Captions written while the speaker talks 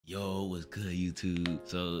Yo, what's good, YouTube?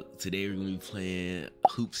 So today we're gonna be playing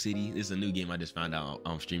Hoop City. This is a new game I just found out.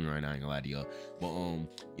 I'm streaming right now, I ain't gonna lie to y'all. But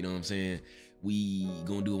you know what I'm saying? We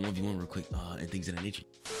gonna do a 1v1 real quick and things of that nature.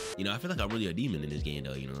 You know, I feel like I'm really a demon in this game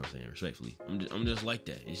though, you know what I'm saying? Respectfully. I'm just like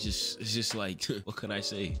that. It's just like what can I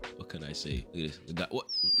say? What can I say? Look at this. We got what?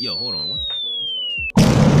 Yo, hold on. What?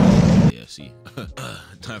 Yeah, see.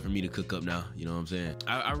 Time for me to cook up now, you know what I'm saying?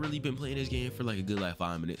 I really been playing this game for like a good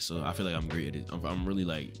 5 minutes, so I feel like I'm great at it. I'm really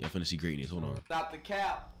like, I'm finna see greatness. Hold on. Stop the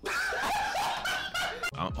cap.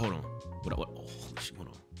 Hold on. What? Oh, shit, hold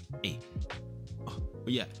on. Hey. Oh,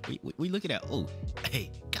 yeah. We look at that. Oh,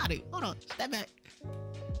 hey, got it. Hold on. Step back.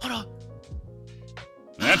 Hold on.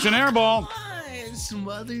 That's an air ball.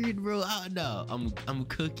 Smothered, bro. No, I'm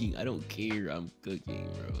cooking. I don't care. I'm cooking,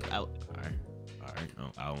 bro. All right. I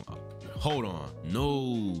don't. Hold on.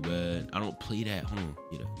 No, man. I don't play that. Hold on.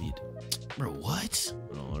 Bro, what?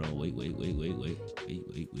 Hold on. Wait.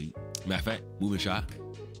 Matter of fact, moving shot.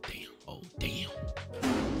 Damn. Oh, damn.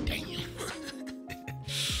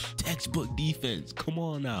 Textbook defense. Come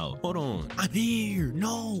on now. Hold on. I'm here.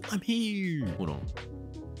 No, I'm here. Hold on.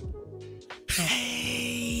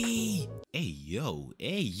 Hey, yo.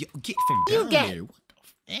 Get from down there. What the?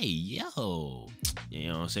 Hey, yo. You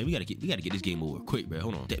know what I'm saying? We gotta get this game over quick, bro.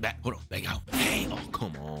 Hold on. Step back. Hold on. Back out. Hey. Oh,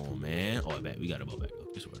 come on, man. Oh, back. We gotta go back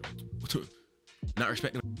up. This way. Not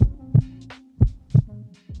respecting.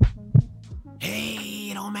 Hey,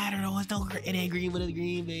 it don't matter though. It's no green. It ain't green, but it's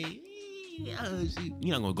green, babe. You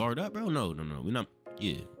not gonna guard up, bro? No. We not.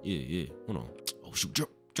 Yeah. Hold on. Oh shoot,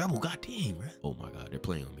 dribble. Goddamn, bro. Oh my God, they're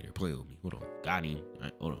playing on me. Hold on. Got him. All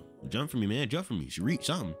right, hold on. Jump for me, man. Jump for me. You should reach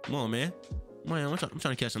something. Come on, man. I'm trying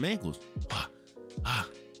to catch some ankles. Got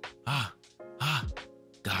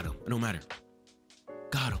him. It don't matter.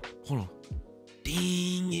 Got him. Hold on.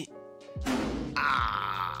 Dang it.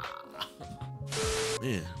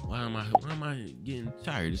 Man, why am I getting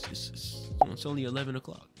tired? It's only 11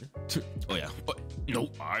 o'clock. Oh yeah.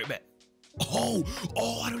 Nope. All right, back. Oh,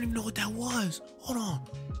 I don't even know what that was. Hold on.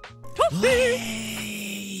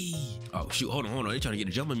 Hey. Oh shoot. Hold on. They trying to get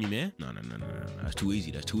a jump on me, man. No. That's too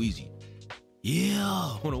easy.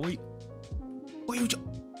 Yeah. Hold on. Wait. Where you jump?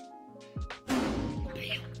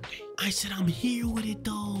 Damn. I said I'm here with it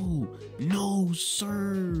though. No,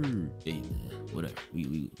 sir. Hey man. Whatever.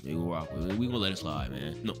 We will rock with it. We gonna let it slide,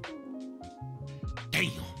 man. No.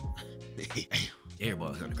 Damn.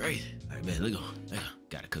 Airball's kind of crazy. All right, man. Let's go.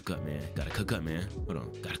 Gotta cook up, man. Hold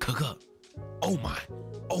on. Gotta cook up. Oh my.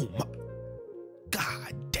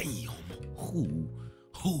 God damn. Who?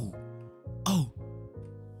 Oh.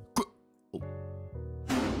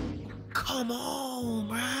 Come on,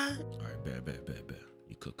 bruh. All right, bet.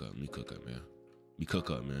 Me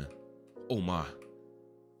cook up, man. Oh my.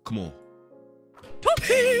 Come on.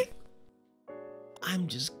 I'm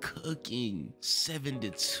just cooking.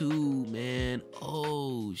 7-2, man.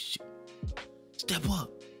 Oh shit. Step up.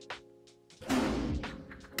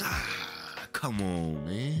 God, come on,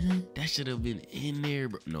 man. That should have been in there,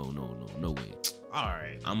 bro. No way. All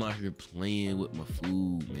right, I'm out here playing with my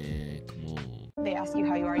food, man. Come on. They ask you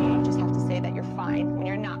how you are, you just have to say that you're fine when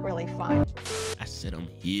you're not really fine. I said I'm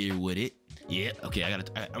here with it. Yeah, okay,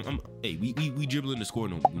 hey, we dribbling the score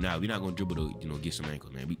now. We're not gonna dribble to, get some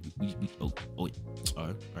ankles, man. Oh, wait. All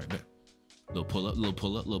right, bet. Little pull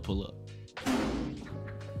up.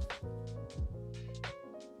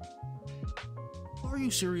 Are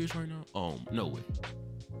you serious right now? No way.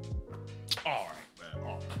 All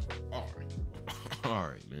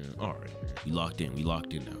right, man. We locked in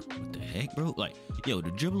now. What the heck, bro? Like, yo,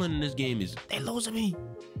 the dribbling in this game is, they losing me.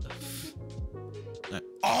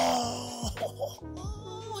 Oh,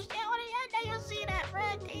 you see that, bro?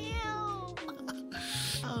 Damn.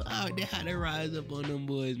 Oh, they had to rise up on them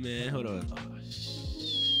boys, man. Hold on. Oh,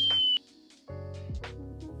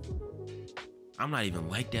 I'm not even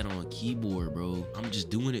like that on keyboard, bro. I'm just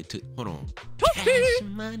doing it to, hold on. Cash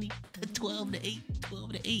money to 12 to 8.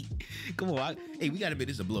 Come on, hey, we gotta make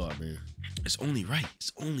this a blowout, man. It's only right,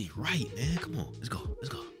 man. Come on, let's go.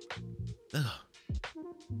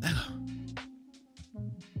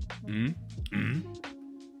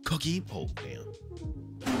 Cookie. Oh damn.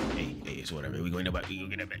 Hey, it's whatever. We going to back. We gonna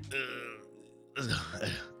get that back. Let's go.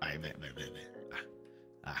 All right, back.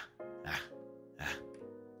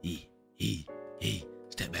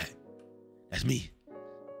 Step back. That's me.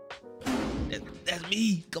 That's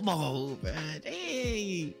me. Come on, man.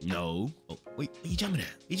 Hey. No. Oh, wait. Where you jumping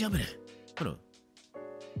at? Hold on.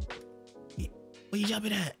 Where you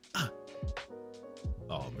jumping at?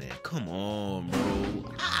 Oh man, come on, bro.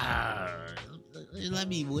 Let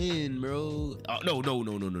me win, bro. Oh, no.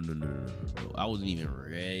 I wasn't even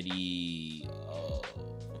ready. Oh.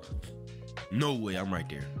 No way, I'm right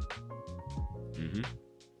there. Mm-hmm.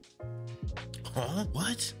 Huh?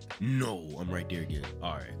 What? No, I'm right there again.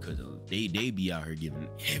 All right, cause they be out here giving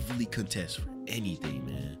heavily contest for anything,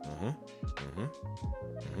 man. Cooking them.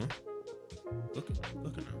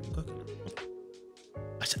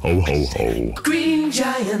 Ho, ho, ho. Green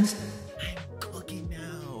Giant. I'm cooking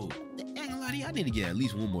now. I ain't gonna lie to you, I need to get at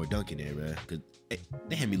least one more dunk in there, man. Cause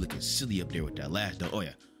they had me looking silly up there with that last dunk. Oh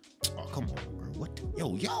yeah. Oh come on, bro. What?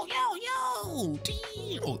 Yo. Damn.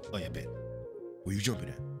 Oh yeah, bet. Where you jumping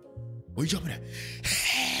at? Where you jumping at?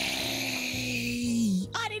 Hey!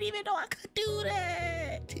 I didn't even know I could do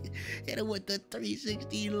that. Hit him with the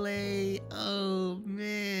 360 lay. Oh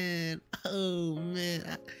man.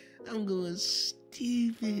 I'm going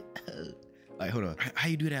stupid. All right, hold on. How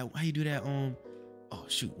you do that? How you do that? Oh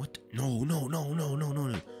shoot. What? No.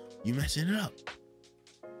 You messing it up.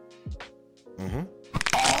 Hold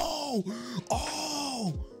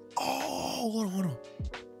on.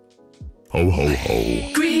 Ho, ho,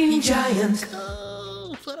 ho. Green Giant.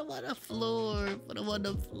 Oh, put him on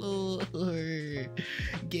the floor.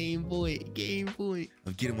 Game point.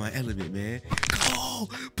 I'm getting my element, man. Oh,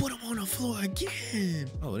 put him on the floor again.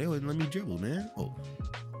 Oh, they wouldn't let me dribble, man. Oh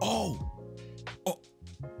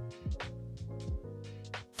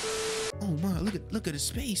my, look at the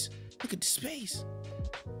space.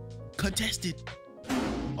 Contested.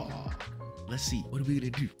 Oh, let's see. What are we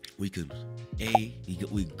gonna do? We can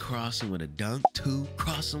cross him with a dunk. 2,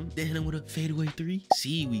 cross him, then hit him with a fadeaway 3.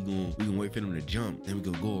 C, we gonna wait for them to jump. Then we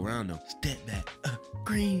gonna go around them. Step back,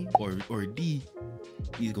 green, or D.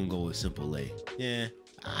 He's gonna go with simple A. Yeah,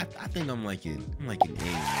 I think I'm liking A, man.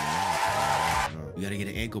 We gotta get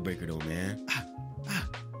an ankle breaker though, man.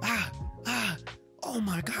 Oh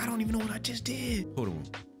my God, I don't even know what I just did. Hold on,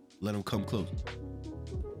 let him come close.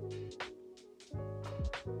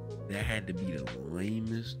 That had to be the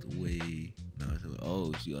lamest way. No,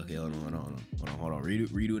 oh, see, okay, hold on.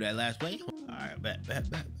 Redo that last play. All right, back. You know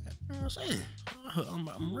what I'm saying?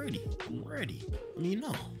 I'm ready.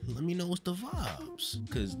 Let me know what's the vibes.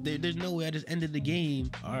 Cause there's no way I just ended the game.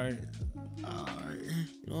 All right. You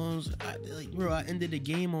know what I'm saying? Bro, I ended the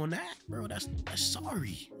game on that, bro. That's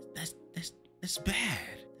sorry. That's bad.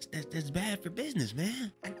 That's bad for business,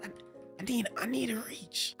 man. I need to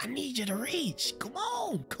reach. I need you to reach. Come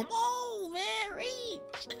on, man,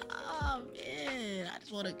 reach. Oh man, I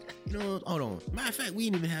just wanna, hold on. Matter of fact, we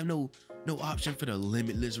didn't even have no option for the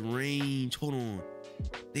limitless range. Hold on.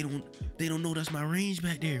 They don't know that's my range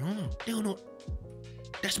back there, huh? They don't know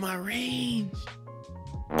that's my range.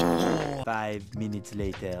 Oh. 5 minutes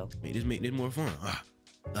later. Make this more fun. Oh.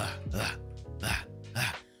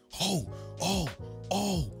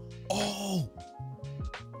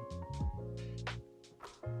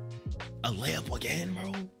 A layup again,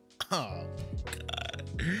 bro. Oh God.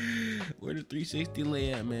 Where the 360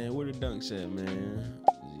 lay at, man? Where the dunks at, man?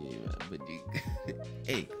 Yeah, man. But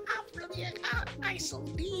hey, I'm really an ISO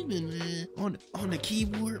demon, man. On the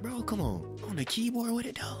keyboard, bro. Come on. On the keyboard with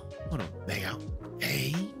it, though. Hold on. Bang out.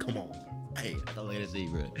 Hey, come on. Hey, that's all I gotta say,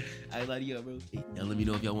 bro. I ain't lie to you, bro. Hey, now let me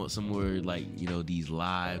know if y'all want some more, like, these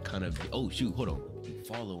live kind of. Oh shoot, hold on.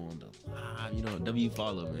 Follow on the live, W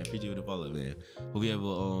follow, man. Appreciate the follow, man. Hope you have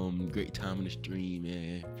a great time in the stream,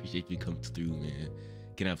 man. Appreciate you coming through, man.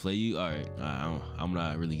 Can I play you? All right. I'm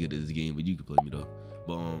not really good at this game, but you can play me though.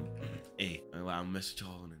 But hey, I'll message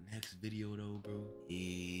y'all in the next video though, bro.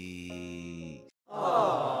 Yeah.